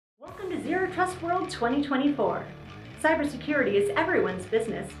to Zero Trust World 2024. Cybersecurity is everyone's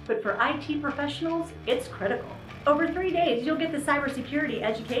business, but for IT professionals, it's critical. Over 3 days, you'll get the cybersecurity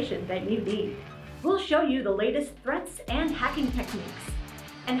education that you need. We'll show you the latest threats and hacking techniques,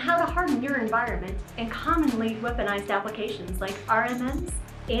 and how to harden your environment in commonly weaponized applications like RMMs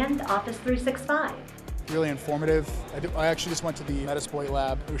and Office 365. Really informative. I actually just went to the Metasploit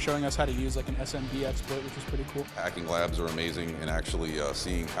lab. They were showing us how to use like an SMB exploit, which was pretty cool. Hacking labs are amazing, and actually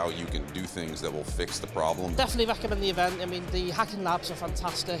seeing how you can do things that will fix the problem. Definitely recommend the event. I mean, the hacking labs are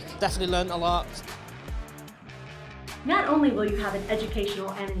fantastic. Definitely learned a lot. Not only will you have an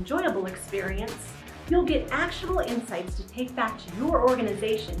educational and enjoyable experience, you'll get actionable insights to take back to your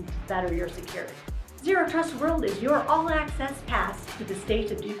organization to better your security. Zero Trust World is your all-access pass to the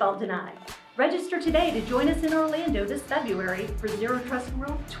state of default denied. Register today to join us in Orlando this February for Zero Trust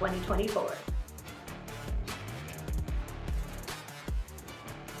World 2024.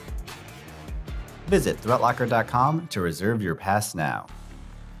 Visit ThreatLocker.com to reserve your pass now.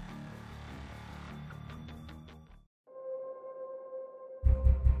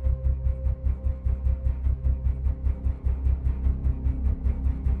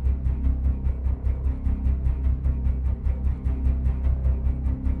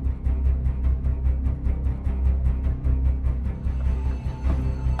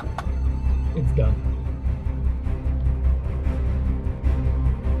 It's done.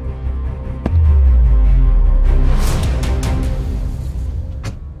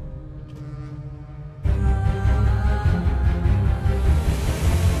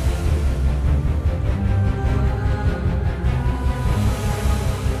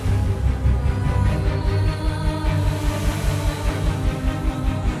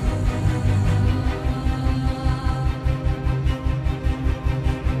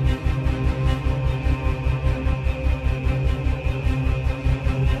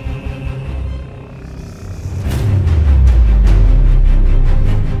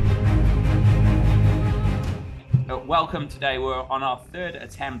 Welcome. Today we're on our third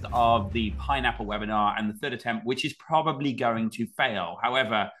attempt of the Pineapple webinar, and the third attempt which is probably going to fail.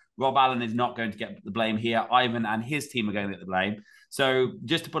 However, Rob Allen is not going to get the blame here. Ivan and his team are going to get the blame. So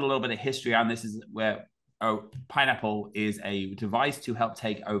just to put a little bit of history on this, is where Pineapple is a device to help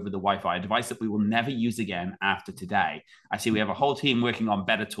take over the Wi-Fi, a device that we will never use again after today. Actually, we have a whole team working on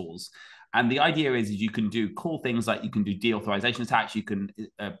better tools. And the idea is you can do cool things like you can do de-authorization attacks, you can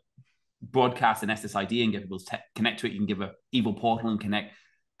broadcast an SSID and get people to connect to it. You can give an evil portal and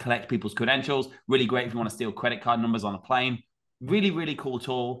collect people's credentials. Really great if you want to steal credit card numbers on a plane. Really, really cool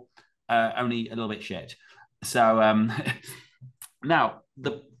tool, only a little bit shit. So now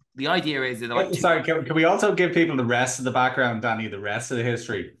the idea is that like sorry, can we also give people the rest of the background, Danny, the rest of the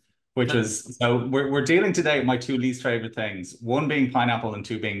history, which was, so we're dealing today with my two least favorite things, one being Pineapple and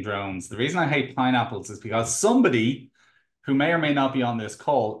two being drones. The reason I hate pineapples is because somebody who may or may not be on this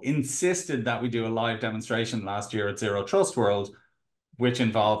call insisted that we do a live demonstration last year at Zero Trust World, which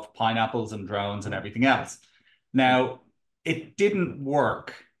involved pineapples and drones and everything else. Now, it didn't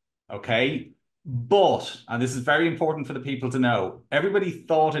work, okay? But, and this is very important for the people to know, everybody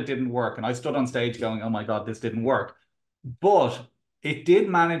thought it didn't work, and I stood on stage going, oh my God, this didn't work. But it did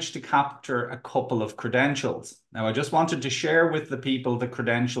manage to capture a couple of credentials. Now, I just wanted to share with the people the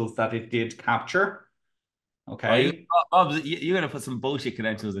credentials that it did capture. Okay. You're going to put some bullshit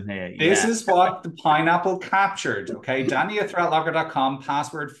credentials in here. This is what the Pineapple captured. Okay. Danny at ThreatLocker.com,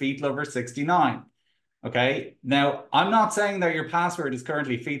 password FeetLover69. Okay. Now, I'm not saying that your password is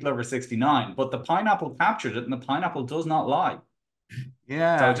currently FeetLover69, but the Pineapple captured it, and the Pineapple does not lie.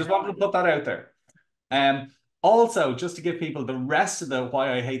 Yeah. So I just wanted to put that out there. Also, just to give people the rest of the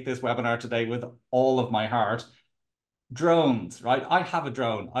why I hate this webinar today with all of my heart, drones, right? I have a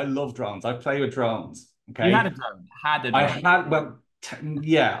drone. I love drones. I play with drones. Okay. You had a drone. I had, well,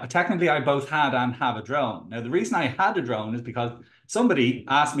 yeah, technically I both had and have a drone. Now, the reason I had a drone is because somebody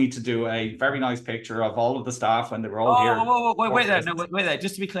asked me to do a very nice picture of all of the staff when they were all here. Wait there. No, wait there.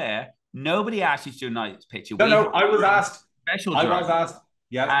 Just to be clear, nobody asked you to do a nice picture. No, I was asked. Special I drone. was asked.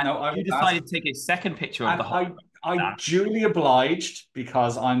 Yeah, and no, I you decided to take a second picture of the whole. I duly obliged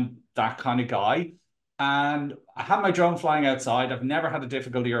because I'm that kind of guy. And I have my drone flying outside. I've never had a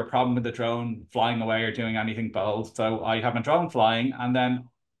difficulty or a problem with the drone flying away or doing anything bold. So I have my drone flying. And then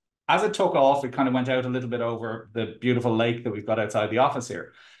as it took off, it kind of went out a little bit over the beautiful lake that we've got outside the office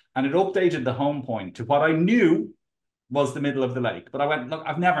here. And it updated the home point to what I knew was the middle of the lake. But I went, look,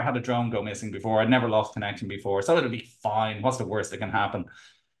 I've never had a drone go missing before. I'd never lost connection before. So it'll be fine. What's the worst that can happen?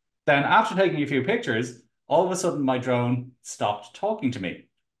 Then after taking a few pictures, all of a sudden my drone stopped talking to me.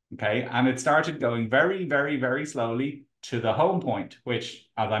 Okay, and it started going very, very, very slowly to the home point, which,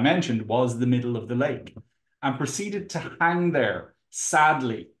 as I mentioned, was the middle of the lake, and proceeded to hang there,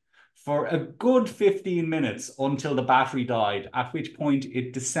 sadly, for a good 15 minutes until the battery died, at which point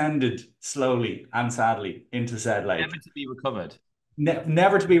it descended slowly and sadly into said lake. Never to be recovered.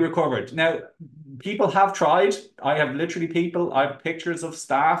 Never to be recovered. Now, people have tried. I have pictures of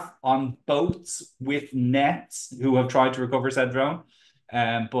staff on boats with nets who have tried to recover said drone,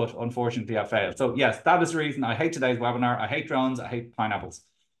 but unfortunately have failed. So yes, that is the reason I hate today's webinar. I hate drones. I hate pineapples.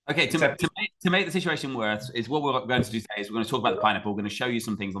 Okay, to make the situation worse is what we're going to do today is we're going to talk about the pineapple. We're going to show you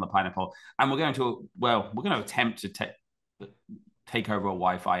some things on the pineapple, and we're going to attempt to take over a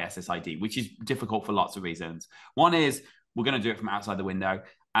Wi-Fi SSID, which is difficult for lots of reasons. One is we're going to do it from outside the window,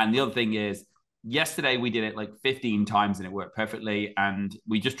 and the other thing is yesterday we did it like 15 times and it worked perfectly, and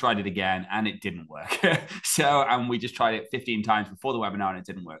we just tried it again and it didn't work. And we just tried it 15 times before the webinar and it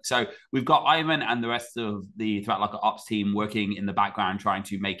didn't work. So we've got Ivan and the rest of the ThreatLocker Ops team working in the background trying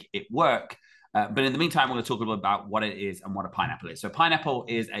to make it work. But in the meantime, we're going to talk a little about what it is and what a pineapple is. So pineapple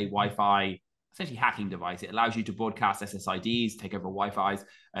is a Wi-Fi essentially hacking device. It allows you to broadcast SSIDs, take over Wi-Fi's.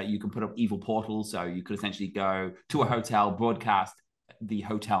 You can put up evil portals. So you could essentially go to a hotel, broadcast the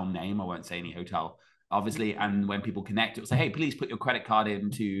hotel name. I won't say any hotel, obviously. And when people connect, it will say, hey, please put your credit card in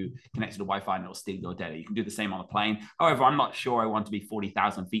to connect to the Wi-Fi, and it'll steal your data. You can do the same on the plane. However, I'm not sure I want to be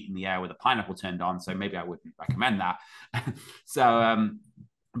 40,000 feet in the air with a pineapple turned on. So maybe I wouldn't recommend that.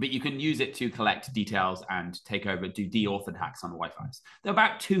 But you can use it to collect details and take over, do de-authored hacks on the Wi-Fi's. They're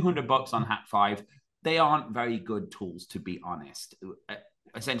about $200 on Hack5. They aren't very good tools, to be honest.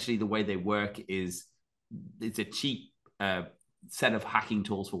 Essentially, the way they work is it's a cheap set of hacking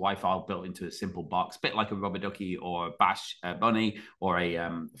tools for Wi-Fi built into a simple box, a bit like a rubber ducky or a bash bunny or a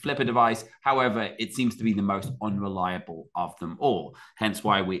flipper device. However, it seems to be the most unreliable of them all, hence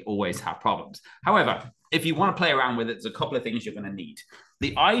why we always have problems. However, if you want to play around with it, there's a couple of things you're going to need.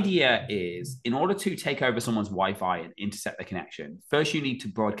 The idea is, in order to take over someone's Wi-Fi and intercept the connection, first you need to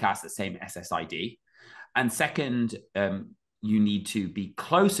broadcast the same SSID. And second, you need to be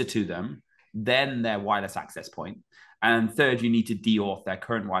closer to them than their wireless access point. And third, you need to de-auth their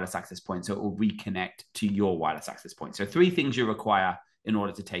current wireless access point so it will reconnect to your wireless access point. So 3 things you require in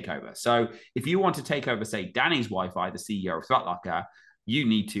order to take over. So if you want to take over, say, Danny's Wi-Fi, the CEO of ThreatLocker, you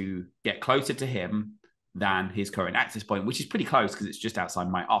need to get closer to him than his current access point, which is pretty close because it's just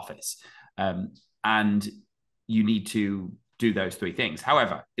outside my office. And you need to do those 3 things.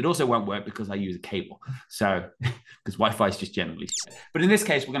 However, it also won't work because I use a cable. So, because Wi-Fi is just generally slow. But in this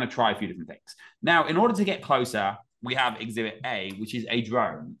case, we're going to try a few different things. Now, in order to get closer, we have Exhibit A, which is a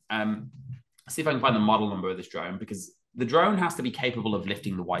drone. See if I can find the model number of this drone, because the drone has to be capable of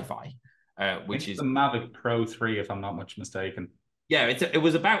lifting the Wi-Fi, which is the Mavic Pro 3, if I'm not much mistaken. Yeah, it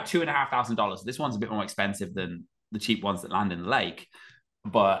was about $2,500. This one's a bit more expensive than the cheap ones that land in the lake.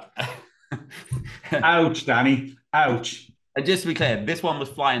 But ouch, Danny, ouch. And just to be clear, this one was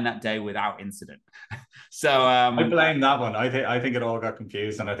flying that day without incident. So I blame that one. I think it all got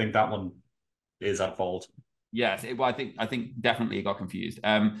confused, and I think that one is at fault. Yes, I think definitely it got confused.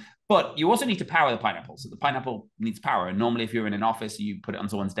 But you also need to power the pineapple. So the pineapple needs power. And normally, if you're in an office, you put it on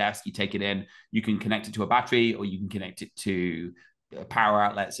someone's desk, you take it in, you can connect it to a battery, or you can connect it to a power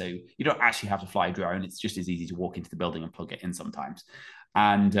outlet. So you don't actually have to fly a drone. It's just as easy to walk into the building and plug it in sometimes.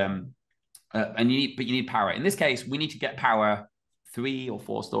 And you need power. In this case, we need to get power 3 or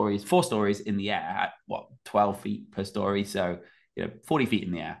 4 stories in the air at 12 feet per story. So 40 feet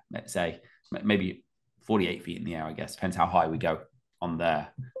in the air, let's say, maybe 48 feet in the air, I guess, depends how high we go on the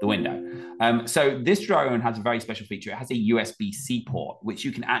window. So this drone has a very special feature. It has a USB-C port, which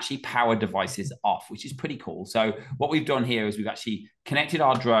you can actually power devices off, which is pretty cool. So what we've done here is we've actually connected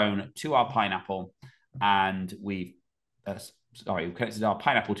our drone to our pineapple, and we've connected our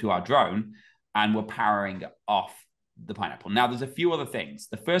pineapple to our drone, and we're powering off the pineapple. Now, there's a few other things.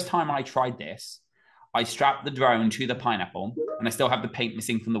 The first time I tried this, I strapped the drone to the pineapple, and I still have the paint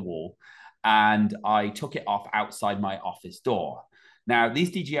missing from the wall, and I took it off outside my office door. Now,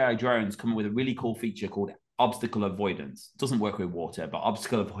 these DJI drones come with a really cool feature called obstacle avoidance. It doesn't work with water, but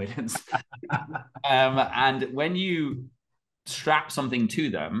obstacle avoidance. And when you strap something to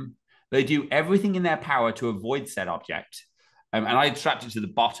them, they do everything in their power to avoid said object. And I strapped it to the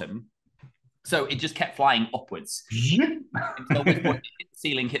bottom, so it just kept flying upwards until it hit the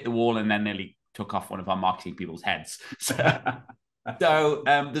ceiling, hit the wall, and then nearly took off one of our marketing people's heads. So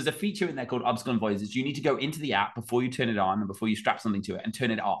there's a feature in there called obstacle avoidance. You need to go into the app before you turn it on and before you strap something to it and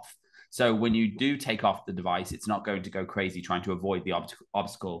turn it off. So when you do take off the device, it's not going to go crazy trying to avoid the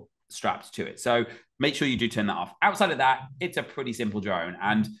obstacle strapped to it. So make sure you do turn that off. Outside of that, it's a pretty simple drone,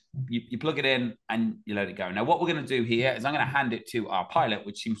 and you plug it in and you let it go. Now, what we're going to do here is I'm going to hand it to our pilot,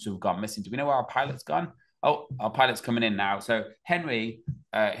 which seems to have gone missing. Do we know where our pilot's gone? Oh, our pilot's coming in now. So Henry,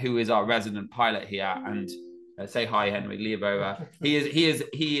 who is our resident pilot here, and say hi, Henry Leobo. He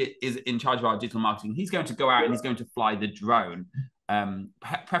is in charge of our digital marketing. He's going to go out and he's going to fly the drone,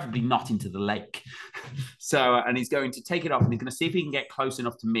 preferably not into the lake. So, and he's going to take it off and he's going to see if he can get close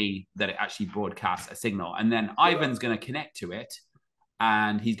enough to me that it actually broadcasts a signal. And then Ivan's going to connect to it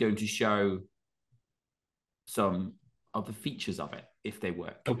and he's going to show some of the features of it if they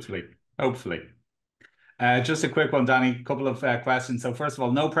work. Hopefully. Just a quick one, Danny. A couple of questions. So first of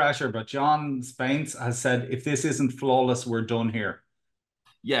all, no pressure, but John Spaints has said, if this isn't flawless, we're done here.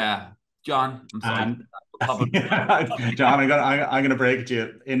 Yeah, John, I'm sorry. John, I'm gonna break it to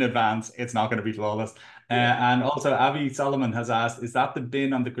you in advance. It's not going to be flawless. And also, Avi Solomon has asked, is that the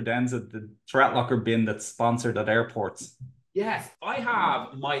bin on the credenza, the ThreatLocker bin that's sponsored at airports? Yes, I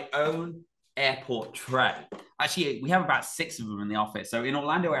have my own airport tray. Actually, we have about 6 of them in the office. So in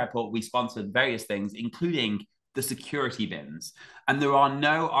Orlando Airport, we sponsored various things, including the security bins. And there are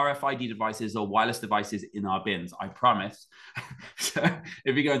no RFID devices or wireless devices in our bins, I promise. So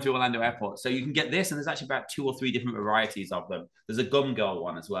if you go into Orlando Airport, so you can get this, and there's actually about 2 or 3 different varieties of them. There's a gum girl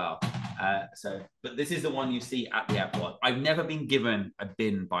one as well. But this is the one you see at the airport. I've never been given a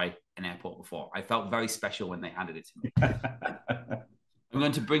bin by an airport before. I felt very special when they handed it to me. I'm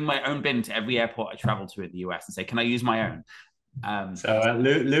going to bring my own bin to every airport I travel to in the US and say, can I use my own?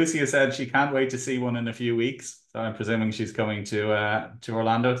 Lucia said she can't wait to see one in a few weeks. So I'm presuming she's coming to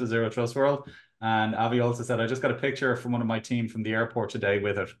Orlando, to Zero Trust World. And Avi also said, I just got a picture from one of my team from the airport today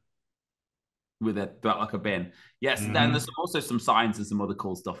with it. With a ThreatLocker bin. Yes, then there's also some signs and some other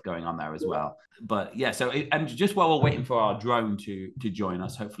cool stuff going on there as well. But yeah, and just while we're waiting for our drone to join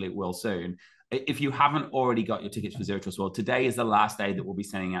us, hopefully it will soon. If you haven't already got your tickets for Zero Trust World, today is the last day that we'll be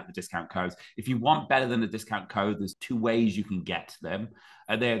sending out the discount codes. If you want better than the discount code, there's 2 ways you can get them.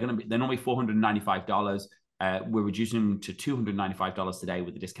 They're normally $495. We're reducing them to $295 today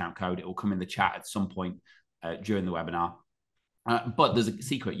with the discount code. It will come in the chat at some point during the webinar. But there's a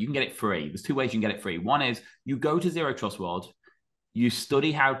secret. You can get it free. There's 2 ways you can get it free. One is you go to Zero Trust World, you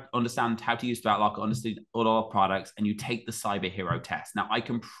understand how to use ThreatLocker, understand all our products, and you take the Cyber Hero test. Now, I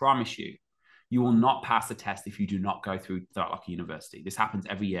can promise you will not pass the test if you do not go through ThreatLocker University. This happens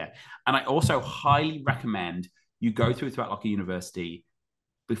every year. And I also highly recommend you go through ThreatLocker University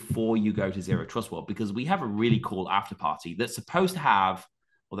before you go to Zero Trust World, because we have a really cool after party that's supposed to have,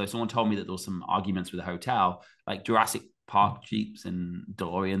 although someone told me that there was some arguments with the hotel, like Jurassic Park Jeeps and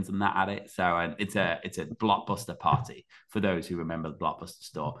DeLoreans and that at it. So it's a Blockbuster party for those who remember the Blockbuster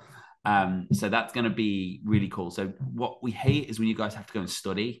store. So that's going to be really cool. So what we hate is when you guys have to go and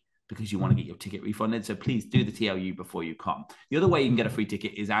study because you want to get your ticket refunded. So please do the TLU before you come. The other way you can get a free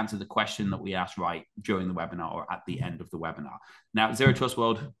ticket is answer the question that we asked right during the webinar or at the end of the webinar. Now, Zero Trust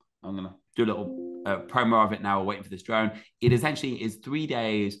World, I'm going to do a little promo of it now. We're waiting for this drone. It essentially is 3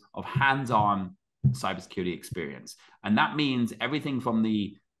 days of hands-on cybersecurity experience. And that means everything from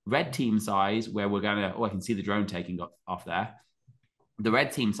the red team size, where we're going to, I can see the drone taking off there. The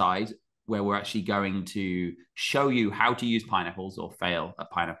red team size, where we're actually going to show you how to use Pineapples, or fail at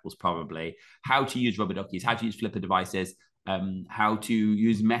Pineapples probably, how to use rubber duckies, how to use flipper devices, how to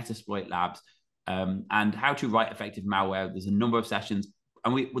use Metasploit labs, and how to write effective malware. There's a number of sessions.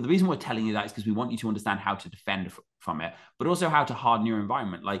 And the reason we're telling you that is because we want you to understand how to defend from it, but also how to harden your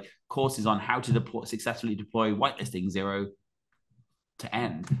environment, like courses on how to successfully deploy whitelisting 0 to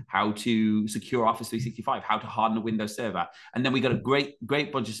end, how to secure Office 365, how to harden a Windows server. And then we got a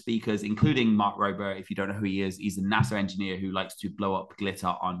great bunch of speakers, including Mark Rober. If you don't know who he is, he's a NASA engineer who likes to blow up glitter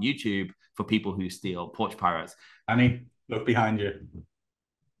on YouTube for people who steal porch pirates. Annie, look behind you.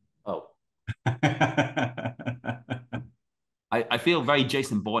 Oh. I feel very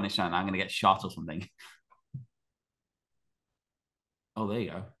Jason Bourne-ish, and I'm going to get shot or something. Oh, there you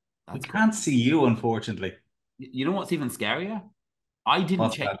go. That's cool. Can't see you, unfortunately. You know what's even scarier? I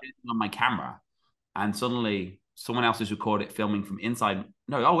didn't check anything on my camera, and suddenly someone else has recorded filming from inside.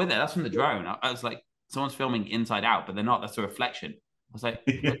 No, oh, wait there. That's from the drone. I was like, someone's filming inside out, but they're not. That's a reflection. I was like,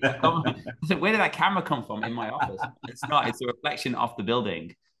 where did that camera come from in my office? It's not. It's a reflection off the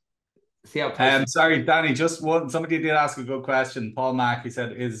building. See how close. Sorry, Danny, just one. Somebody did ask a good question. Paul Mack, he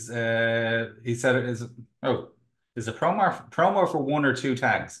said, is a promo for 1 or 2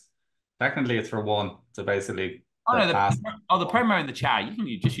 tags? Technically, it's for 1. So basically, the promo in the chat.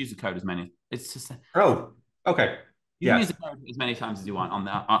 You just use the code as many. It's just okay. You can use the code as many times as you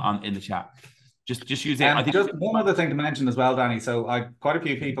want in the chat. Just use it. I think just one other thing to mention as well, Danny. So quite a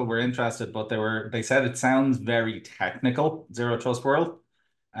few people were interested, but they said it sounds very technical, Zero Trust World.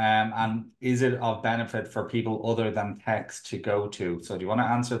 And is it of benefit for people other than techs to go to? So do you want to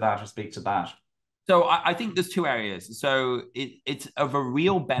answer that or speak to that? So I think there's two areas. So it's of a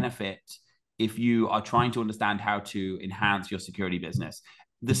real benefit if you are trying to understand how to enhance your security business.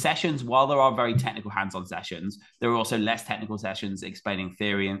 The sessions, while there are very technical hands-on sessions, there are also less technical sessions explaining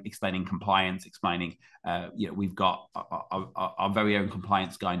theory and explaining compliance, explaining, we've got our very own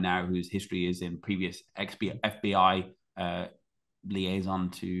compliance guy now whose history is in previous FBI liaison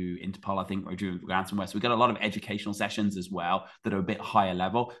to Interpol, I think, or doing ransomware. So we've got a lot of educational sessions as well that are a bit higher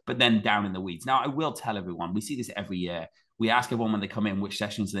level, but then down in the weeds. Now, I will tell everyone, we see this every year. We ask everyone when they come in, which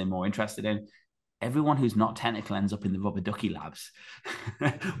sessions are they more interested in? Everyone who's not technical ends up in the rubber ducky labs.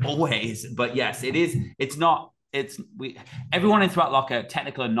 Always. But yes, it is. It's not. Everyone in ThreatLocker,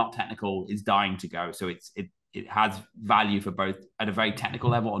 technical and not technical, is dying to go. So it has value for both at a very technical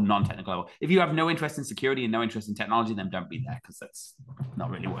level or non-technical level. If you have no interest in security and no interest in technology, then don't be there, because that's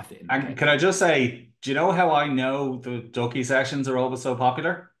not really worth it. And can I just say, do you know how I know the ducky sessions are always so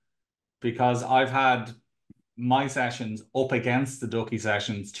popular? Because I've had my sessions up against the ducky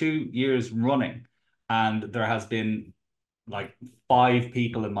sessions 2 years running. And there has been like 5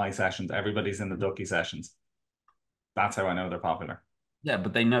 people in my sessions. Everybody's in the ducky sessions. That's how I know they're popular. Yeah,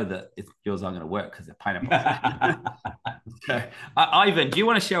 but they know that yours aren't going to work because they're pineapples. Okay. Ivan, do you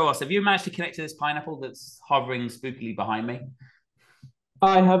want to show us? Have you managed to connect to this pineapple that's hovering spookily behind me?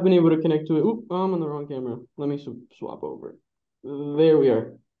 I have been able to connect to it. Oop, I'm on the wrong camera. Let me swap over. There we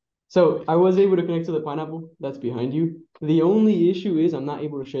are. So I was able to connect to the pineapple that's behind you. The only issue is I'm not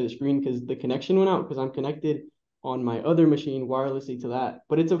able to share the screen because the connection went out because I'm connected on my other machine wirelessly to that.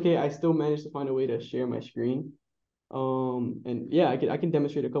 But it's okay. I still managed to find a way to share my screen. And yeah, I can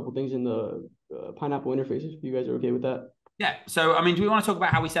demonstrate a couple things in the Pineapple interface if you guys are okay with that. Yeah. So, I mean, do we want to talk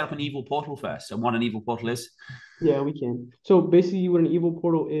about how we set up an evil portal first and what an evil portal is? Yeah, we can. So basically what an evil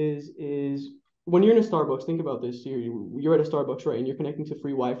portal is when you're in a Starbucks, think about this. You're at a Starbucks, right? And you're connecting to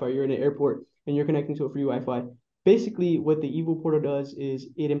free Wi-Fi. You're in an airport and you're connecting to a free Wi-Fi. Basically, what the evil portal does is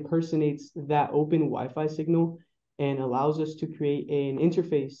it impersonates that open Wi-Fi signal and allows us to create an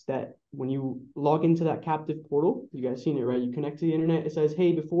interface that when you log into that captive portal, you guys seen it, right? You connect to the internet. It says,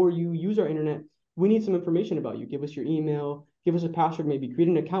 hey, before you use our internet, we need some information about you. Give us your email, give us a password, maybe create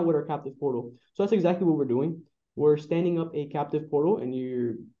an account with our captive portal. So that's exactly what we're doing. We're standing up a captive portal and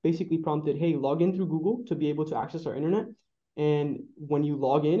you're basically prompted, hey, log in through Google to be able to access our internet. And when you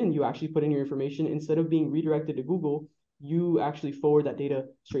log in and you actually put in your information, instead of being redirected to Google, you actually forward that data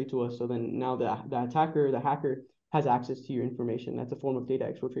straight to us. So then now the attacker, the hacker has access to your information. That's a form of data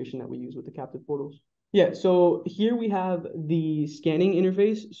exfiltration that we use with the captive portals. Yeah, so here we have the scanning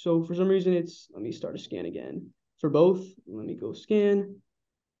interface. So for some reason let me start a scan again. For both, let me go scan.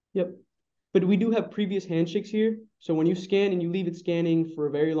 Yep. But we do have previous handshakes here. So when you scan and you leave it scanning for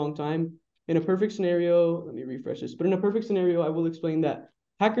a very long time, in a perfect scenario, let me refresh this, but in a perfect scenario, I will explain that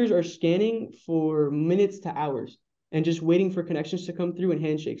hackers are scanning for minutes to hours and just waiting for connections to come through and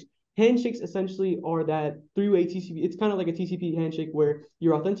handshakes. Handshakes essentially are that three-way TCP. It's kind of like a TCP handshake where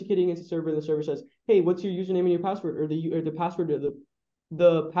you're authenticating into the server and the server says, hey, what's your username and your password, or the password, or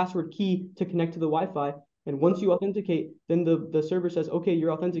the password key to connect to the Wi-Fi. And once you authenticate, then the server says, okay,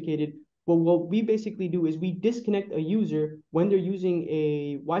 you're authenticated. Well, what we basically do is we disconnect a user when they're using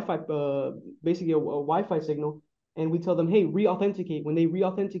a Wi-Fi, basically a Wi-Fi signal, and we tell them, hey, re-authenticate. When they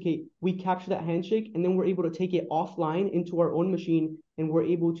re-authenticate, we capture that handshake, and then we're able to take it offline into our own machine, and we're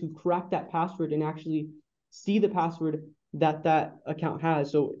able to crack that password and actually see the password that account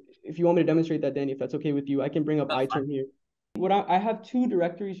has. So if you want me to demonstrate that, Danny, if that's okay with you, I can bring up iTerm here. I have 2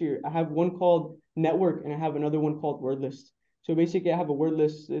 directories here. I have one called network, and I have another one called word list. So basically, I have a word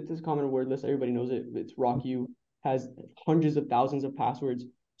list. It's a common word list. Everybody knows it. It's RockU, has hundreds of thousands of passwords.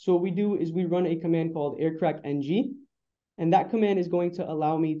 So what we do is we run a command called aircrackng, and that command is going to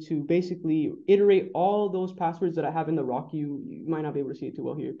allow me to basically iterate all those passwords that I have in the RockU. You might not be able to see it too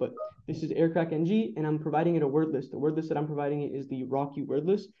well here, but this is aircrackng, and I'm providing it a word list. The word list that I'm providing it is the RockU word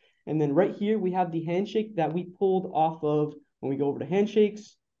list. And then right here, we have the handshake that we pulled off of when we go over to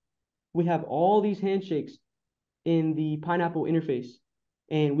handshakes. We have all these handshakes in the Pineapple interface,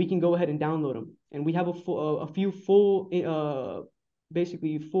 and we can go ahead and download them. And we have a few full,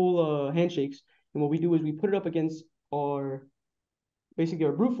 basically full handshakes. And what we do is we put it up against our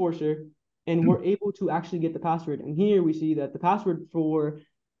brute forcer, and we're able to actually get the password. And here we see that the password for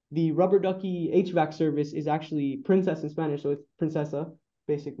the rubber ducky HVAC service is actually princess in Spanish, so it's princesa,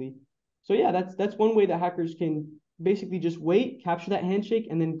 basically. So yeah, that's one way that hackers can basically just wait, capture that handshake,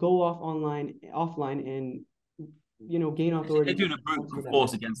 and then go offline, and gain authority. They're doing a brute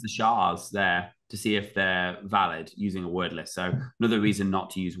force against the SHAs there to see if they're valid using a word list. So another reason not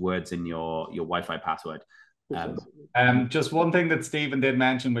to use words in your Wi-Fi password. Just one thing that Stephen did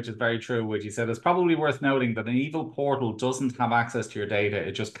mention, which is very true, which he said it's probably worth noting that an evil portal doesn't have access to your data.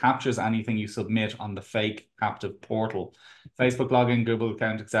 It just captures anything you submit on the fake captive portal. Facebook login, Google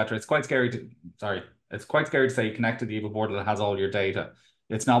account, etc. It's quite scary to say you connect to the evil portal that has all your data.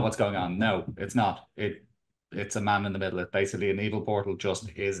 It's not what's going on. No, it's not. It's a man in the middle. It's basically an evil portal just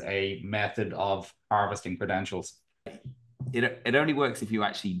is a method of harvesting credentials. It only works if you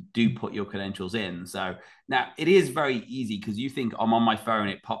actually do put your credentials in. So now it is very easy because you think I'm on my phone,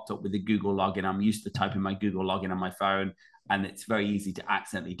 it popped up with the Google login. I'm used to typing my Google login on my phone, and it's very easy to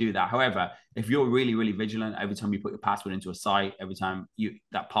accidentally do that. However, if you're really, really vigilant, every time you put your password into a site, every time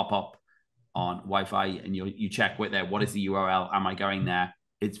that pop up on Wi-Fi and you check with there, what is the URL? Am I going there?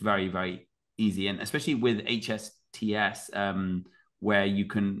 It's very, very easy. And especially with HSTS, where you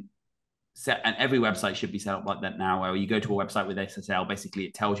can set, and every website should be set up like that now, where you go to a website with SSL, basically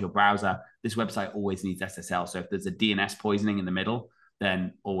it tells your browser this website always needs SSL. So if there's a DNS poisoning in the middle,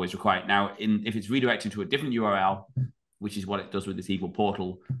 then always require it. Now, if it's redirected to a different URL, which is what it does with this evil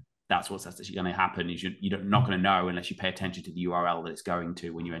portal, that's what's actually going to happen. You're not going to know unless you pay attention to the URL that it's going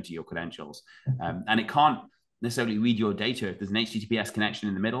to when you enter your credentials. And it can't necessarily read your data. If there's an HTTPS connection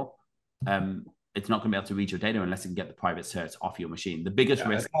in the middle, it's not going to be able to read your data unless it can get the private certs off your machine. The biggest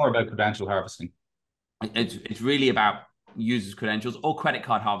risk... It's more about credential harvesting. It's really about users' credentials or credit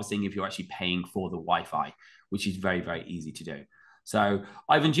card harvesting if you're actually paying for the Wi-Fi, which is very, very easy to do. So,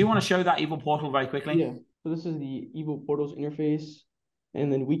 Ivan, do you want to show that evil portal very quickly? Yeah. So this is the evil portals interface.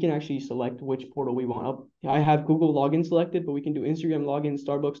 And then we can actually select which portal we want. I have Google login selected, but we can do Instagram login,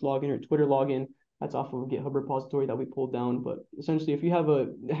 Starbucks login, or Twitter login. That's off of a GitHub repository that we pulled down. But essentially, if you have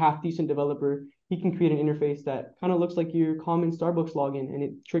a half-decent developer, he can create an interface that kind of looks like your common Starbucks login, and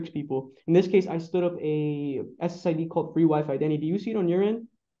it tricks people. In this case, I stood up a SSID called Free Wi-Fi. Danny, do you see it on your end?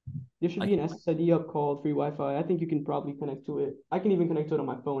 There should be an SSID up called Free Wi-Fi. I think you can probably connect to it. I can even connect to it on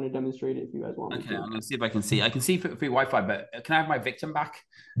my phone and demonstrate it if you guys want. Okay, I'm going to see if I can see. I can see free Wi-Fi, but can I have my victim back?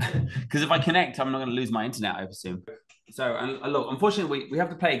 Because if I connect, I'm not going to lose my internet, I assume. So, and look, unfortunately, we have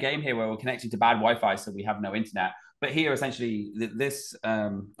to play a game here where we're connected to bad Wi-Fi, so we have no internet. But here, essentially, this,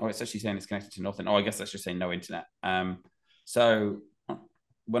 it's actually saying it's connected to nothing. Oh, I guess that's just saying no internet. So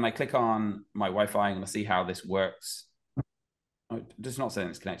when I click on my Wi-Fi, I'm going to see how this works. Oh, it's not saying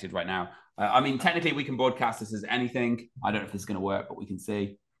it's connected right now. I mean, technically, we can broadcast this as anything. I don't know if this is going to work, but we can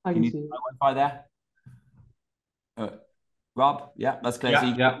see. I can see my Wi-Fi there? Rob? Yeah, that's clear.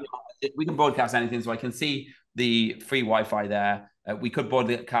 Yeah, so we can broadcast anything, so I can see the free Wi-Fi there. We could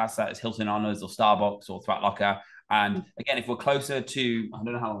broadcast that as Hilton Honors or Starbucks or ThreatLocker. And again, if we're closer to, I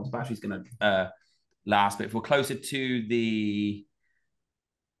don't know how long this battery's going to last, but if we're closer to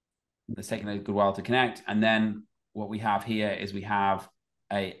it's taking a good while to connect. And then what we have here is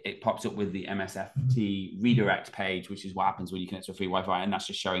it pops up with the MSFT redirect page, which is what happens when you connect to a free Wi-Fi. And that's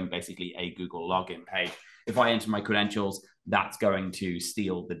just showing basically a Google login page. If I enter my credentials, that's going to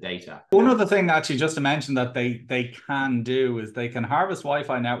steal the data. One other thing, actually, just to mention that they can do is they can harvest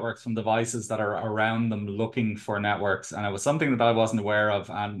Wi-Fi networks from devices that are around them looking for networks. And it was something that I wasn't aware of.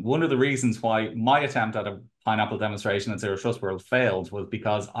 And one of the reasons why my attempt at a Pineapple demonstration at Zero Trust World failed was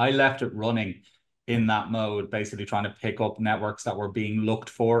because I left it running in that mode, basically trying to pick up networks that were being looked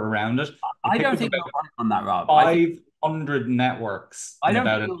for around it. I don't think you're right on that, Rob. 500 networks. I don't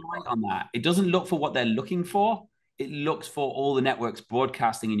think you're right on that. It doesn't look for what they're looking for. It looks for all the networks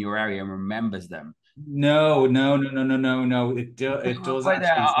broadcasting in your area and remembers them. No. It does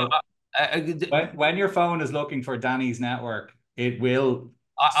actually. When your phone is looking for Danny's network, it will.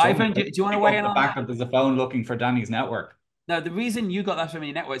 Ivan, do you want to weigh in on the fact that there's a phone looking for Danny's network? No, the reason you got that so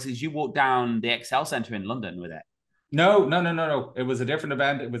many networks is you walked down the Excel Center in London with it. No. It was a different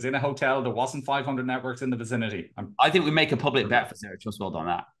event. It was in a hotel. There wasn't 500 networks in the vicinity. I think we make a public bet for Zero Trust World on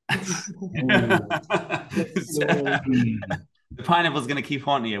that. The Pineapple's going to keep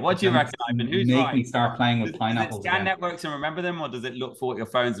haunting you. What do you reckon, Ivan? Who's right? Me start playing with Pineapples. Does it scan networks and remember them, or does it look for what your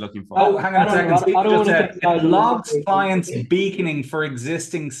phone's looking for? Oh, hang on a second. It logs clients beaconing for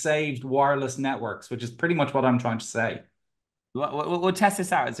existing saved wireless networks, which is pretty much what I'm trying to say. We'll test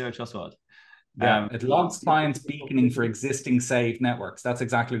this out at Zero Trust World. Yeah, it logs clients beaconing for existing saved networks. That's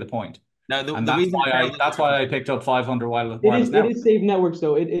exactly the point. No, that's why I picked up 500 wireless networks. It is saved networks,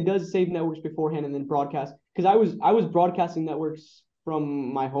 though. It does save networks beforehand and then broadcast. Because I was broadcasting networks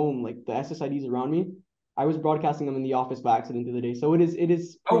from my home, like the SSIDs around me. I was broadcasting them in the office by accident the other day, so it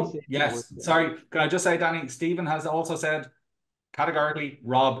is pretty safe. Yes. Sorry, can I just say, Danny, Stephen has also said categorically,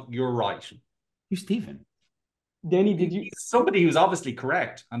 Rob, you're right. Who's Stephen? Danny, did you? He's somebody who's obviously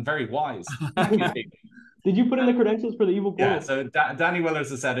correct and very wise. Thank you, Stephen. Did you put in the credentials for the evil portal? Yeah, so Danny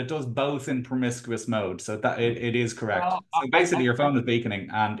Willers has said it does both in promiscuous mode, so that it is correct. So basically, your phone is beaconing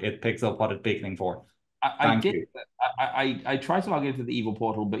and it picks up what it's beaconing for. I tried to log into the evil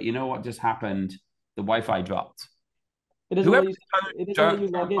portal, but you know what just happened? The Wi-Fi dropped. It doesn't let you. It doesn't let you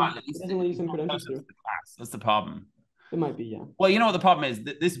log in. It doesn't let you send credentials through. That's the problem. It might be, yeah. Well, you know what the problem is?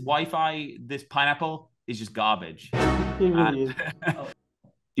 This Wi-Fi, this Pineapple is just garbage. It really is.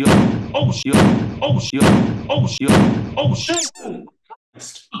 Oh shit! Oh shit! Oh shit! Oh shit!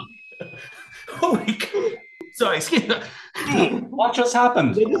 Holy! Sorry, excuse me. What just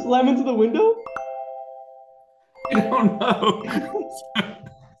happened? Did they just slam into the window? I don't know.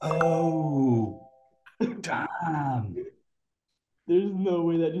 Oh, damn! There's no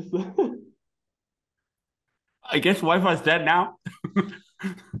way that just. I guess Wi-Fi's dead now.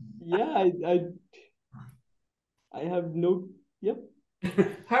 Yeah, I have no. Yep.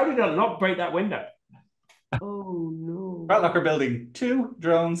 How did I not break that window? Oh no. ThreatLocker building 2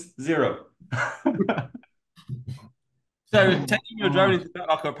 drones 0. So taking your drone into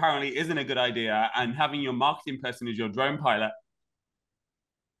ThreatLocker apparently isn't a good idea, and having your marketing person as your drone pilot.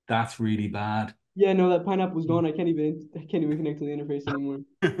 That's really bad. Yeah, no, that pineapple was gone. I can't even connect to the interface anymore.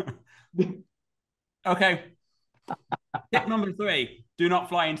 Okay. Tip number 3: do not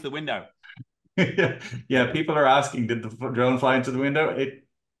fly into the window. Yeah, people are asking, did the drone fly into the window?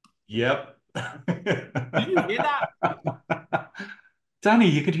 Yep. Did you hear that? Danny,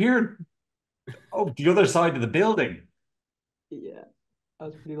 you could hear the other side of the building. Yeah, that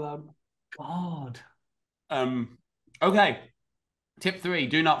was pretty loud. God. Okay. Tip 3: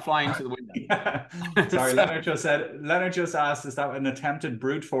 do not fly into the window. Yeah. Sorry, Leonard just asked, is that an attempted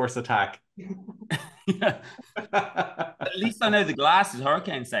brute force attack? Yeah. At least I know the glass is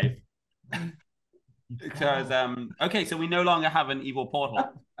hurricane safe. Because okay, so we no longer have an evil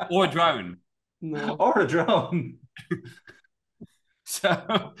portal or a drone. No. Or a drone.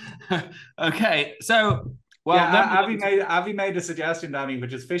 So okay, so well, yeah, Avi made a suggestion, Danny,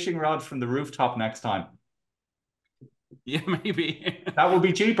 which is fishing rods from the rooftop next time. Yeah, maybe. That would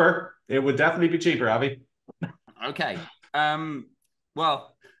be cheaper. It would definitely be cheaper, Avi. Okay.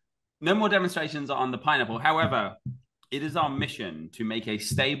 Well, no more demonstrations on the Pineapple. However, it is our mission to make a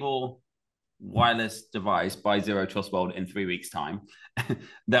stable wireless device by Zero Trust World in 3 weeks' time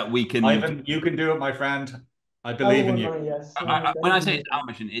that we can. Ivan, you can do it, my friend. I believe in you. Yes. When I say it's our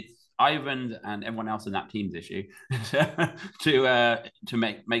mission, it's Ivan and everyone else in that team's issue to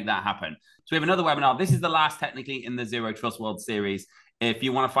make that happen. So we have another webinar. This is the last technically in the Zero Trust World series. If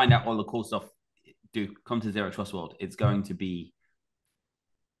you want to find out all the cool stuff, do come to Zero Trust World. It's going to be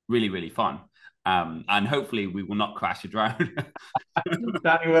really, really fun. And hopefully we will not crash a drone.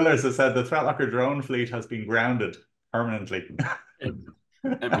 Danny Willers has said the ThreatLocker drone fleet has been grounded permanently.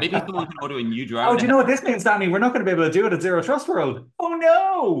 Maybe someone can order a new drone. Oh, do you know what this means, Danny? We're not going to be able to do it at Zero Trust World. Oh,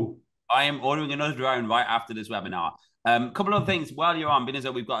 no. I am ordering another drone right after this webinar. A couple of things while you're on, being as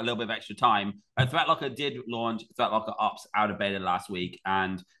though we've got a little bit of extra time. ThreatLocker did launch ThreatLocker Ops out of beta last week,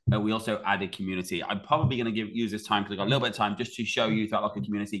 and we also added community. I'm probably going to use this time because I've got a little bit of time just to show you ThreatLocker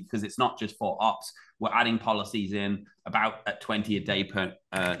community, because it's not just for ops. We're adding policies in about at 20 a day per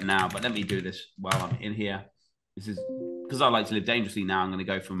now. But let me do this while I'm in here. This is because I like to live dangerously now. I'm going to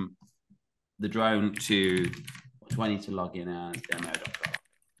go from the drone to 20 to log in as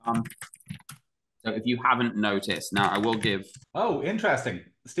demo.com. So if you haven't noticed, now I will give... Oh, interesting.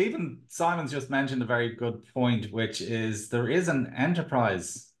 Stephen Simons just mentioned a very good point, which is there is an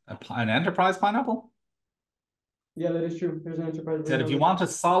enterprise pineapple? Yeah, that is true. There's an enterprise. Said if you want a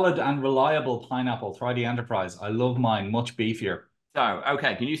solid and reliable pineapple, try the enterprise. I love mine, much beefier. So,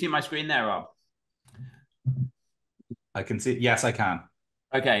 okay, can you see my screen there, Rob? I can see. Yes, I can.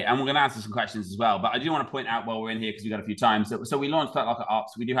 Okay, and we're going to answer some questions as well. But I do want to point out while we're in here, because we've got a few times. So we launched ThreatLocker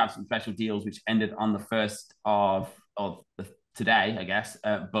Ops. We do have some special deals which ended on the 1st of today, I guess.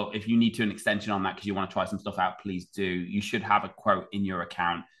 But if you need to an extension on that because you want to try some stuff out, please do. You should have a quote in your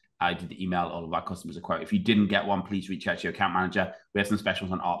account. I did email all of our customers a quote. If you didn't get one, please reach out to your account manager. We have some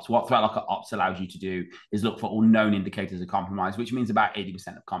specials on Ops. What ThreatLocker Ops allows you to do is look for all known indicators of compromise, which means about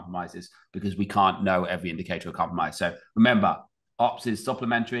 80% of compromises, because we can't know every indicator of compromise. So remember, Ops is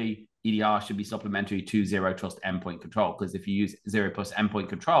supplementary. EDR should be supplementary to Zero Trust endpoint control, because if you use Zero Trust endpoint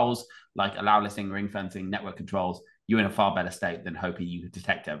controls, like allow listing, ring fencing, network controls, you're in a far better state than hoping you could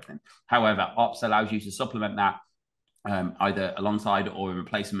detect everything. However, Ops allows you to supplement that either alongside or in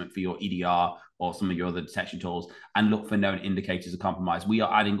replacement for your EDR or some of your other detection tools, and look for known indicators of compromise. We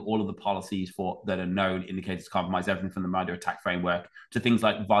are adding all of the policies that are known indicators of compromise, everything from the MITRE ATT&CK framework to things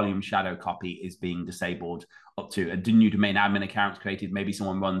like volume shadow copy is being disabled, up to a new domain admin account created. Maybe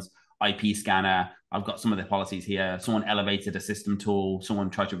someone runs IP scanner. I've got some of the policies here. Someone elevated a system tool. Someone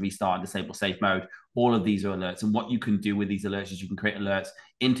tried to restart and disable safe mode. All of these are alerts. And what you can do with these alerts is you can create alerts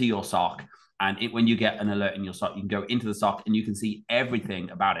into your SOC. And when you get an alert in your SOC, you can go into the SOC and you can see everything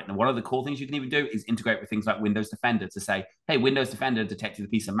about it. And one of the cool things you can even do is integrate with things like Windows Defender to say, hey, Windows Defender detected a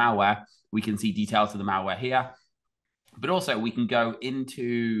piece of malware. We can see details of the malware here. But also we can go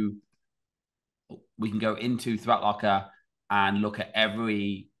into ThreatLocker and look at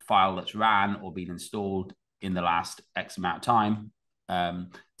every file that's ran or been installed in the last X amount of time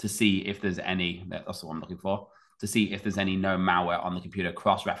to see if there's any, that's what I'm looking for, to see if there's any known malware on the computer,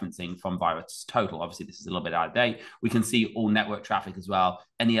 cross-referencing from virus total. Obviously, this is a little bit out of date. We can see all network traffic as well,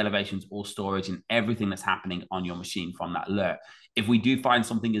 any elevations, all storage, and everything that's happening on your machine from that alert. If we do find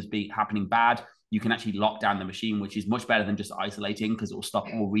something is happening bad, you can actually lock down the machine, which is much better than just isolating, because it will stop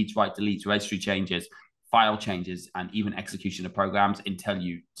all reads, write, deletes, registry changes, file changes, and even execution of programs until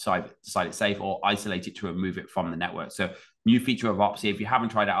you decide it's safe, or isolate it to remove it from the network. So new feature of Ops here. If you haven't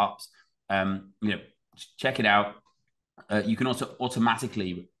tried out Ops, check it out. You can also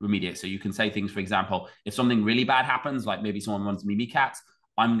automatically remediate. So you can say things, for example, if something really bad happens, like maybe someone runs Mimikatz,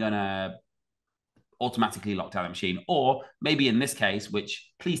 I'm going to automatically lock down the machine. Or maybe in this case,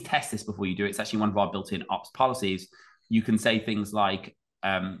 which please test this before you do it, it's actually one of our built-in Ops policies. You can say things like,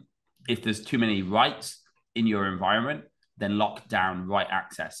 if there's too many writes in your environment, then lock down write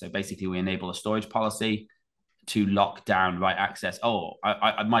access. So basically we enable a storage policy to lock down write access. Oh,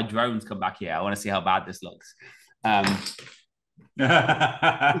 my drones come back here. I want to see how bad this looks. In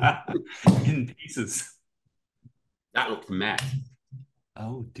pieces. That looks a mess.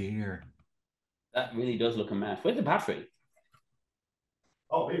 Oh dear. That really does look a mess. Where's the battery?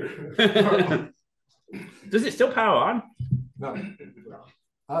 Oh, here. Does it still power on? No.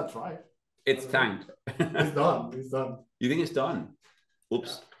 I'll try. It's tanked. It's done. It's done. You think it's done?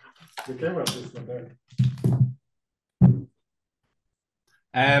 Oops. The camera is not there.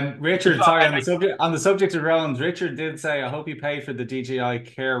 Richard, sorry, on the subject of drones, Richard did say, I hope you pay for the DJI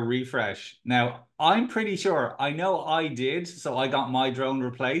Care refresh. Now, I'm pretty sure, I know I did, so I got my drone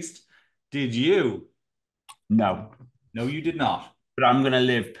replaced. Did you? No. No, you did not. But I'm going to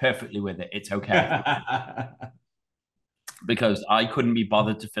live perfectly with it. It's okay. Because I couldn't be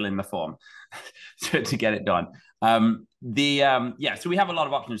bothered to fill in the form to get it done. So we have a lot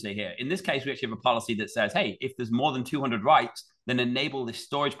of options here. In this case, we actually have a policy that says, hey, if there's more than 200 writes, then enable this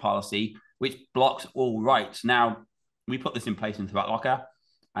storage policy, which blocks all writes. Now, we put this in place in ThreatLocker,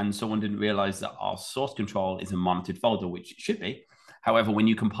 and someone didn't realize that our source control is a monitored folder, which it should be. However, when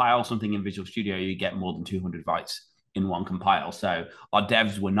you compile something in Visual Studio, you get more than 200 writes in one compile. So our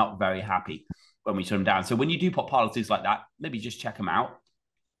devs were not very happy when we shut them down. So when you do put policies like that, maybe just check them out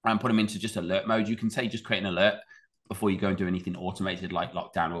and put them into just alert mode. You can say just create an alert before you go and do anything automated like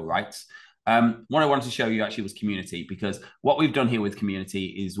lockdown or writes. What I wanted to show you actually was community, because what we've done here with community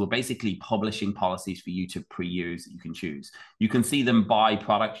is we're basically publishing policies for you to pre-use that you can choose. You can see them by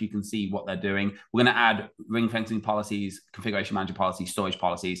product. You can see what they're doing. We're going to add ring fencing policies, configuration manager policies, storage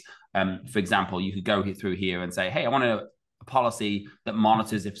policies. For example, you could go through here and say, hey, I want a policy that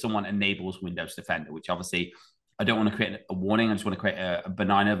monitors if someone enables Windows Defender, which obviously I don't want to create a warning. I just want to create a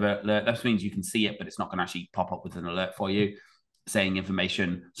benign alert. That means you can see it, but it's not going to actually pop up with an alert for you saying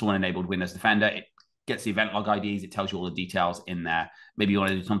information, someone enabled Windows Defender. It gets the event log IDs. It tells you all the details in there. Maybe you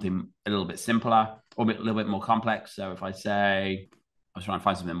want to do something a little bit simpler or a little bit more complex. So if I say, I was trying to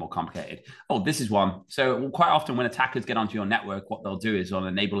find something more complicated. Oh, this is one. So quite often when attackers get onto your network, what they'll do is they'll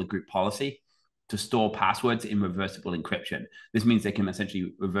enable a group policy to store passwords in reversible encryption. This means they can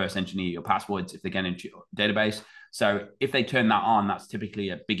essentially reverse engineer your passwords if they get into your database. So if they turn that on, that's typically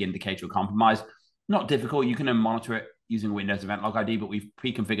a big indicator of compromise. Not difficult. You can monitor it using Windows Event Log ID, but we've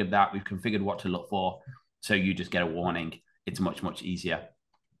pre-configured that. We've configured what to look for. So you just get a warning. It's much, much easier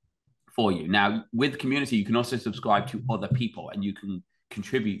for you. Now, with community, you can also subscribe to other people and you can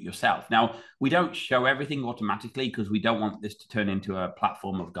contribute yourself. Now, we don't show everything automatically because we don't want this to turn into a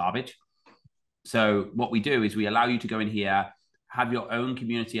platform of garbage. So what we do is we allow you to go in here, have your own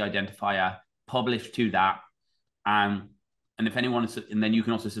community identifier, publish to that, and if anyone is, and then you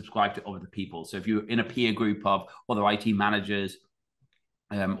can also subscribe to other people. So if you're in a peer group of other IT managers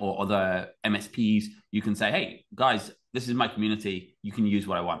or other MSPs, you can say, hey, guys, this is my community. You can use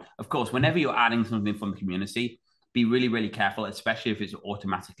what I want. Of course, whenever you're adding something from the community, be really, really careful, especially if it's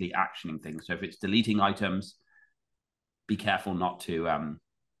automatically actioning things. So if it's deleting items, be careful not to,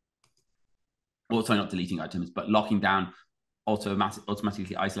 also not deleting items, but locking down,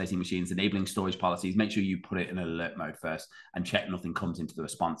 automatically isolating machines, enabling storage policies. Make sure you put it in alert mode first and check nothing comes into the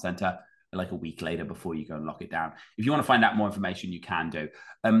response center like a week later before you go and lock it down. If you want to find out more information, you can do.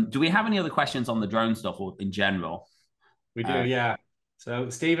 Do we have any other questions on the drone stuff or in general? We do, yeah. So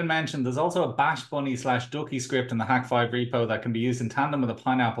Stephen mentioned there's also a bash bunny/ducky script in the Hack5 repo that can be used in tandem with a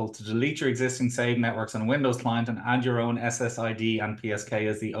Pineapple to delete your existing saved networks on a Windows client and add your own SSID and PSK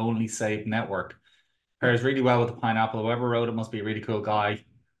as the only saved network. Pairs really well with the Pineapple. Whoever wrote it must be a really cool guy.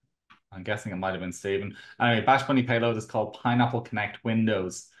 I'm guessing it might have been Stephen. Anyway, bash bunny payload is called Pineapple Connect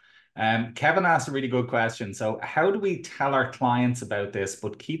Windows. Kevin asked a really good question. So how do we tell our clients about this,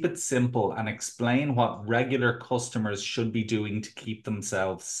 but keep it simple and explain what regular customers should be doing to keep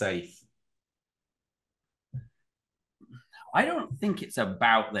themselves safe? I don't think it's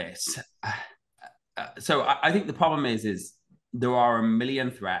about this. So I think the problem is there are a million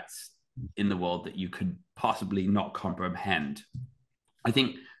threats in the world that you could possibly not comprehend. I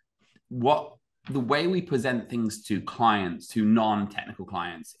think the way we present things to clients, to non-technical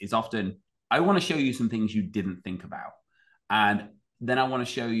clients, is often, I want to show you some things you didn't think about. And then I want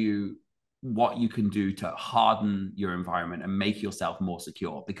to show you what you can do to harden your environment and make yourself more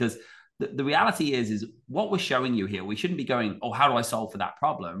secure. Because the reality is what we're showing you here, we shouldn't be going, oh, how do I solve for that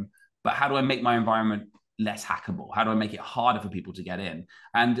problem? But how do I make my environment less hackable? How do I make it harder for people to get in?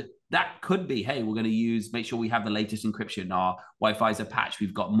 And that could be, hey, we're going to make sure we have the latest encryption. Our Wi-Fi is a patch.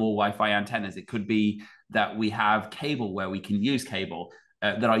 We've got more Wi-Fi antennas. It could be that we have cable where we can use cable,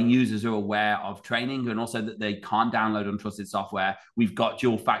 that our users are aware of training, and also that they can't download untrusted software. We've got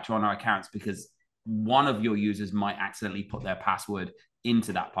dual factor on our accounts because one of your users might accidentally put their password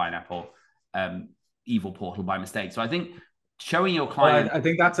into that Pineapple evil portal by mistake. So I think showing your client... Well, I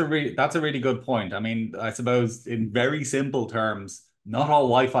think that's a really good point. I mean, I suppose in very simple terms, not all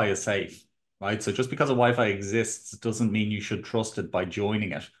Wi-Fi is safe, right? So just because a Wi-Fi exists doesn't mean you should trust it by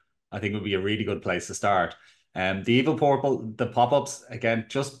joining it. I think would be a really good place to start. The evil portal, the pop-ups, again,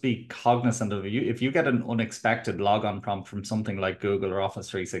 just be cognizant of you. If you get an unexpected logon prompt from something like Google or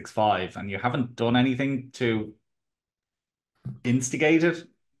Office 365 and you haven't done anything to instigate it,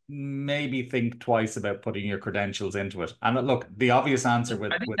 maybe think twice about putting your credentials into it. And look, the obvious answer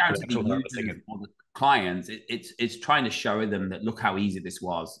with credential harvesting is for the clients, it's trying to show them that look how easy this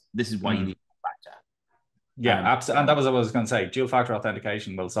was. This is why you need a factor. Yeah, absolutely. And that was what I was going to say. Dual factor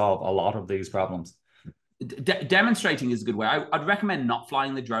authentication will solve a lot of these problems. Demonstrating is a good way. I'd recommend not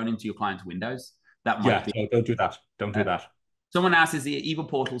flying the drone into your client's windows. That might be. No, don't do that. Don't do that. Someone asks, is the evil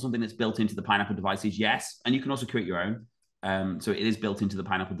portal something that's built into the Pineapple devices? Yes, and you can also create your own. So it is built into the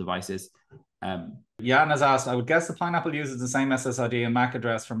Pineapple devices. Jan has asked, I would guess the Pineapple uses the same SSID and MAC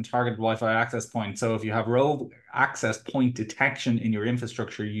address from targeted Wi-Fi access point. So if you have rogue access point detection in your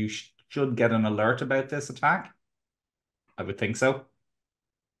infrastructure, you should get an alert about this attack. I would think so.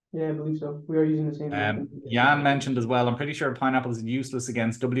 Yeah, I believe so. We are using the same. Jan mentioned as well, I'm pretty sure Pineapple is useless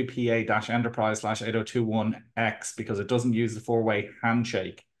against WPA-Enterprise/802.1x because it doesn't use the four-way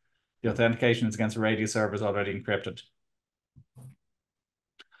handshake. The authentication is against a radio server is already encrypted.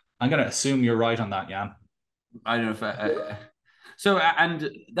 I'm going to assume you're right on that, Jan. I don't know if and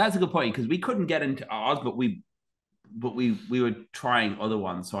that's a good point because we couldn't get into ours, but we were trying other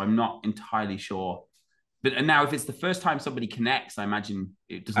ones, so I'm not entirely sure. But now, if it's the first time somebody connects, I imagine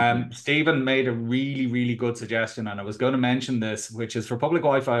it doesn't. Stephen made a really, really good suggestion, and I was going to mention this, which is for public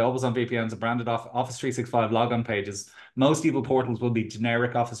Wi-Fi, always on VPNs and branded Office 365 logon pages. Most evil portals will be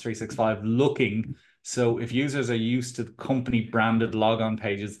generic Office 365 looking. So if users are used to company branded logon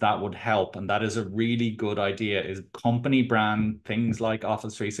pages, that would help. And that is a really good idea, is company brand things like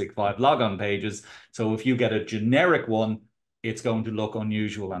Office 365 logon pages. So if you get a generic one, it's going to look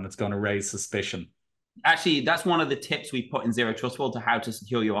unusual and it's going to raise suspicion. Actually, that's one of the tips we put in Zero Trust World to how to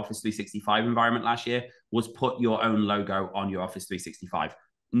secure your Office 365 environment last year, was put your own logo on your Office 365.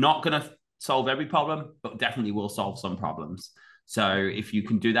 Not going to solve every problem, but definitely will solve some problems. So if you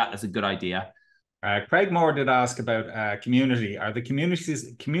can do that, that's a good idea. Craig Moore did ask about community. Are the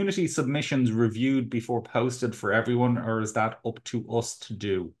community submissions reviewed before posted for everyone, or is that up to us to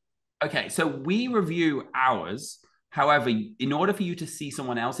do? Okay, so we review ours. However, in order for you to see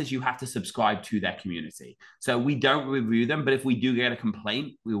someone else's, you have to subscribe to their community. So we don't review them, but if we do get a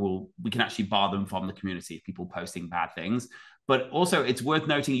complaint, we can actually bar them from the community if people posting bad things. But also, it's worth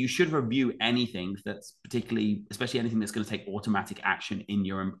noting you should review anything that's especially anything that's going to take automatic action in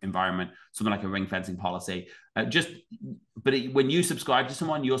your environment, something like a ring fencing policy. When you subscribe to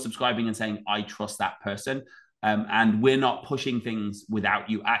someone, you're subscribing and saying, I trust that person. And we're not pushing things without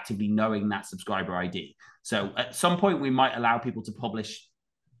you actively knowing that subscriber ID. So at some point, we might allow people to publish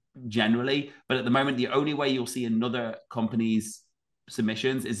generally, but at the moment, the only way you'll see another company's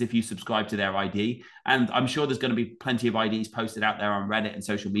submissions is if you subscribe to their ID. And I'm sure there's going to be plenty of IDs posted out there on Reddit and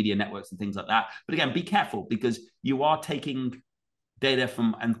social media networks and things like that. But again, be careful, because you are taking data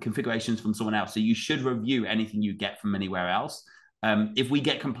from and configurations from someone else. So you should review anything you get from anywhere else. If we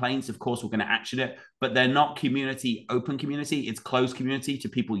get complaints, of course, we're going to action it, but they're not open community. It's closed community to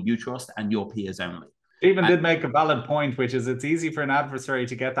people you trust and your peers only. Stephen did make a valid point, which is it's easy for an adversary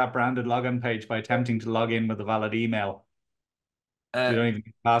to get that branded login page by attempting to log in with a valid email. You don't even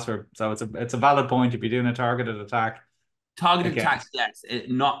need a password. So it's a valid point if you're doing a targeted attack. Targeted attacks, yes.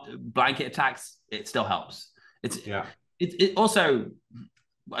 Not blanket attacks, it still helps. It also,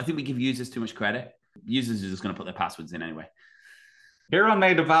 I think we give users too much credit. Users are just going to put their passwords in anyway. Hiron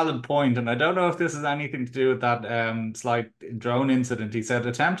made a valid point, and I don't know if this has anything to do with that slight drone incident. He said,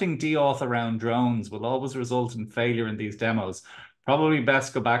 attempting de-auth around drones will always result in failure in these demos. Probably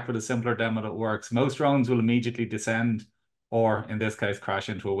best go back for the simpler demo that works. Most drones will immediately descend, or in this case, crash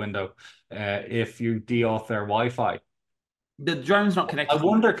into a window if you de-auth their Wi-Fi. The drone's not connected. I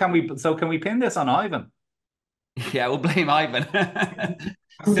wonder, can we pin this on Ivan? Yeah, we'll blame Ivan.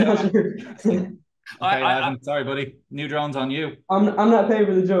 Okay, Ivan, sorry, buddy. New drone's on you. I'm not paying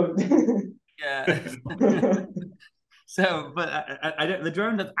for the joke. Yeah. So, but the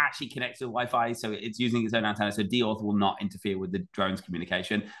drone doesn't actually connect to Wi-Fi, so it's using its own antenna. So de-auth will not interfere with the drone's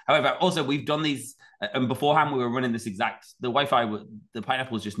communication. However, also we've done these, and beforehand we were running this exact. The Wi-Fi, the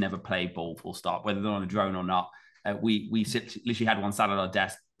Pineapples just never play ball full stop, whether they're on a drone or not. We literally had one sat at our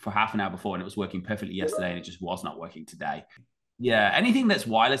desk for half an hour before, and it was working perfectly yesterday, and it just was not working today. Yeah, anything that's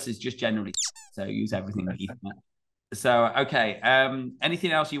wireless is just generally, so use everything with Ethernet. So, okay,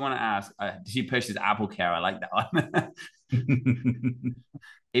 anything else you want to ask? Did you push this Apple Care? I like that one.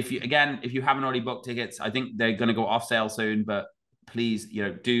 If you haven't already booked tickets, I think they're going to go off sale soon, but please,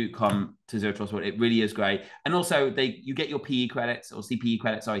 do come to Zero Trust World. It really is great. And also you get your PE credits or CPE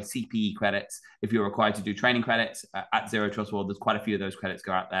credits if you're required to do training credits at Zero Trust World. There's quite a few of those credits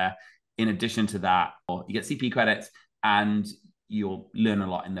go out there. In addition to that, you get CPE credits and you'll learn a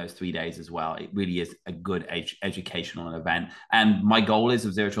lot in those 3 days as well. It really is a good educational event. And my goal of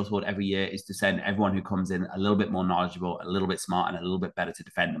Zero Trust World every year is to send everyone who comes in a little bit more knowledgeable, a little bit smart, and a little bit better to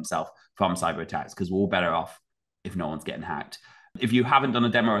defend themselves from cyber attacks, because we're all better off if no one's getting hacked. If you haven't done a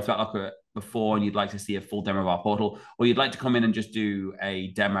demo of ThreatLocker before and you'd like to see a full demo of our portal, or you'd like to come in and just do a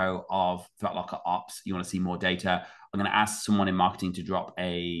demo of ThreatLocker Ops, you want to see more data, I'm going to ask someone in marketing to drop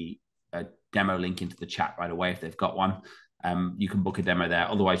a demo link into the chat right away if they've got one. You can book a demo there.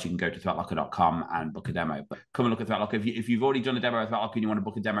 Otherwise, you can go to ThreatLocker.com and book a demo. But come and look at ThreatLocker. If you've already done a demo of ThreatLocker and you want to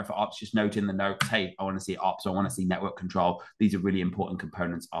book a demo for Ops, just note in the notes, hey, I want to see Ops, or I want to see network control. These are really important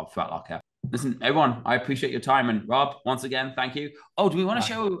components of ThreatLocker. Listen, everyone, I appreciate your time. And Rob, once again, thank you. Oh, do we want to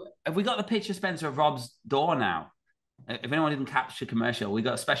show, have we got the picture, Spencer, of Rob's door now? If anyone didn't capture commercial, we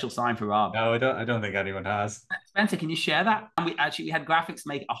got a special sign for Rob. No, I don't think anyone has. Spencer, can you share that? And we had graphics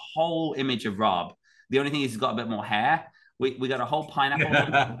make a whole image of Rob. The only thing is he's got a bit more hair. We got a whole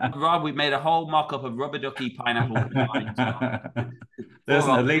pineapple. Rob, we made a whole mock-up of rubber ducky pineapple.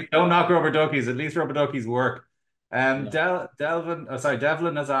 Listen, at least don't knock rubber duckies. At least rubber duckies work. Devlin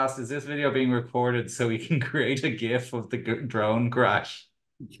has asked, is this video being recorded so we can create a GIF of the drone crash?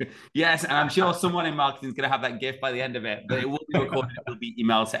 Yes, and I'm sure someone in marketing is going to have that GIF by the end of it, but it will be recorded. It will be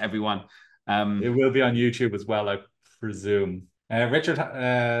emailed to everyone. It will be on YouTube as well, I presume. Richard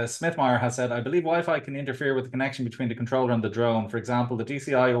Smithmeyer has said, I believe Wi-Fi can interfere with the connection between the controller and the drone. For example, the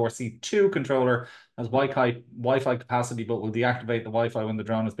DCI or C2 controller has Wi-Fi capacity, but will deactivate the Wi-Fi when the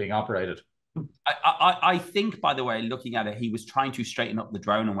drone is being operated. I think, by the way, looking at it, he was trying to straighten up the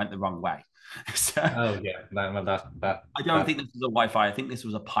drone and went the wrong way. So, oh, yeah. I don't think this was a Wi-Fi. I think this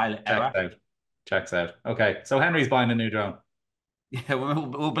was a pilot error. Checks out. Okay, so Henry's buying a new drone. Yeah,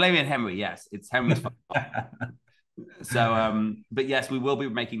 we'll blame it on Henry. Yes, it's Henry's fault. So, but yes, we will be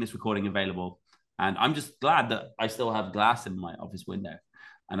making this recording available. And I'm just glad that I still have glass in my office window.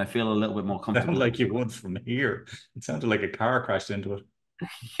 And I feel a little bit more comfortable. Sounded like you would from here. It sounded like a car crashed into it.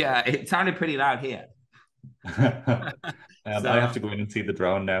 Yeah, it sounded pretty loud here. I have to go in and see the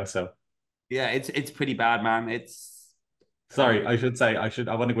drone now. So yeah, it's pretty bad, man. Sorry, I should say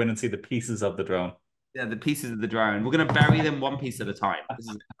I want to go in and see the pieces of the drone. Yeah, the pieces of the drone. We're gonna bury them one piece at a time.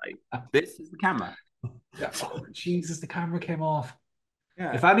 This is the camera. Yeah. Oh, Jesus, the camera came off.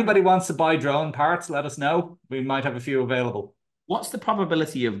 Yeah. If anybody wants to buy drone parts, let us know. We might have a few available. What's the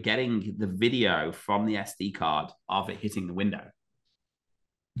probability of getting the video from the SD card of it hitting the window?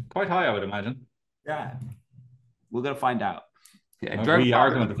 Quite high, I would imagine. Yeah. We're going to find out. We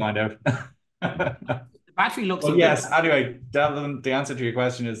are going to find out. The battery looks. Well, yes. Anyway, Devlin, the answer to your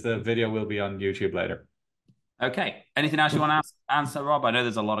question is the video will be on YouTube later. Okay. Anything else you want to answer, Rob? I know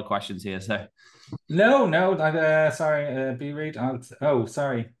there's a lot of questions here. So no. Sorry. B-Read.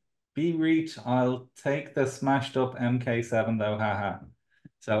 B-Read. I'll take the smashed up MK7 though. Haha.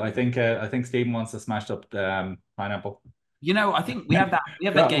 So I think Stephen wants the smashed up pineapple. You know, I think we have that. We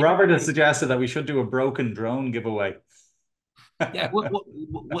have that game. Robert has suggested that we should do a broken drone giveaway. Yeah.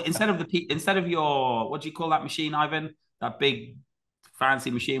 Instead of your, what do you call that machine, Ivan? That big fancy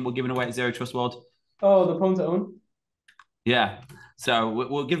machine we're giving away at Zero Trust World. Oh, the phone to own. Yeah. So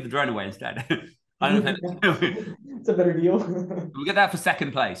we'll give the drone away instead. I don't know if it's a better deal. We'll get that for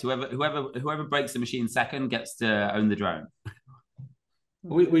second place. Whoever breaks the machine second gets to own the drone.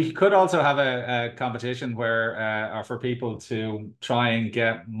 We could also have a competition where for people to try and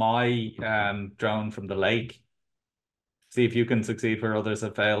get my drone from the lake. See if you can succeed where others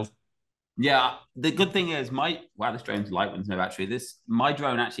have failed. Yeah, the good thing is this drone's light with no battery. My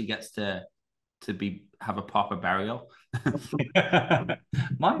drone actually gets to have a proper burial.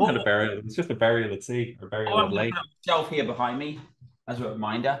 Mine had a burial. It's just a burial at sea or burial at lake. Shelf here behind me as a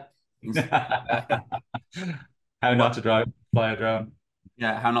reminder. How not to fly a drone.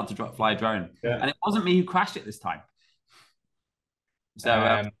 Yeah, how not to fly a drone. Yeah. And it wasn't me who crashed it this time.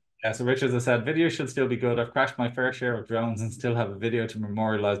 So so Richard has said, video should still be good. I've crashed my fair share of drones and still have a video to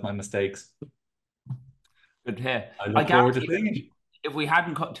memorialize my mistakes. Good to hear. I look forward to seeing it. If we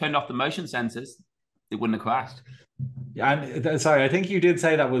hadn't turned off the motion sensors, it wouldn't have crashed. Yeah, and sorry, I think you did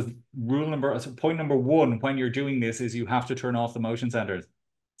say that was point number one when you're doing this is you have to turn off the motion sensors.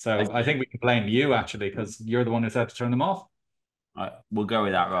 So I think we can blame you actually because you're the one who said to turn them off. All right, we'll go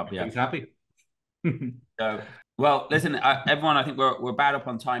with that, Rob. Yeah, he's happy. Well, listen, everyone. I think we're about up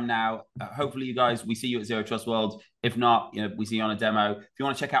on time now. Hopefully, you guys, we see you at Zero Trust World. If not, we see you on a demo. If you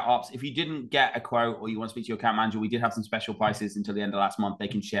want to check out Ops, if you didn't get a quote or you want to speak to your account manager, we did have some special prices until the end of last month. They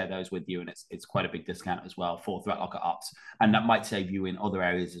can share those with you, and it's quite a big discount as well for ThreatLocker Ops, and that might save you in other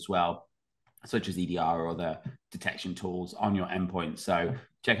areas as well, such as EDR or other detection tools on your endpoint. So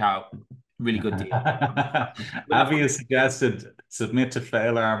check out. Really good deal. Avi has suggested submit to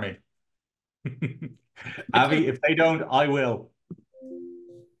Fail Army. Avi, if they don't, I will.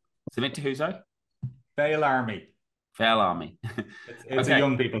 Submit to who, sorry? Fail Army. Fail Army. It's a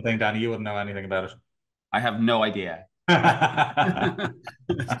young people thing, Danny. You wouldn't know anything about it. I have no idea. Well,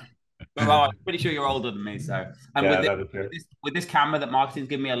 I'm pretty sure you're older than me, so. And yeah, with this camera that marketing's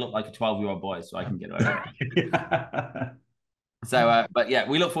giving me, I look like a 12-year-old boy, so I can get away. So, but yeah,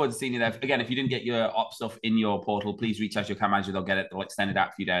 we look forward to seeing you there. Again, if you didn't get your ops stuff in your portal, please reach out to your account manager. They'll get it. They'll extend it out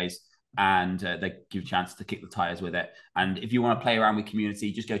a few days, and they give you a chance to kick the tires with it. And if you want to play around with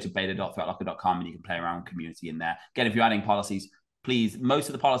community, just go to beta.threatlocker.com and you can play around with community in there. Again, if you're adding policies, please, most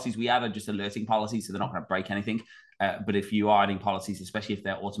of the policies we add are just alerting policies, so they're not going to break anything. But if you are adding policies, especially if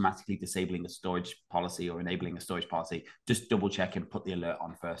they're automatically disabling a storage policy or enabling a storage policy, just double check and put the alert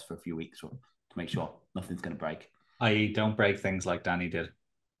on first for a few weeks to make sure nothing's going to break. I don't break things like Danny did.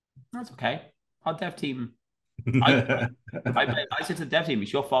 That's okay. Our dev team. I said to the dev team,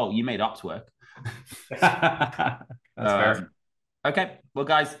 it's your fault. You made ops work. That's fair. Okay. Well,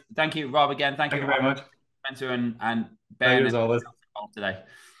 guys, thank you, Rob, again. Thank you very much. Spencer and Ben. As always. Today.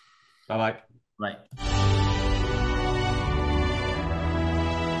 Bye-bye. Right.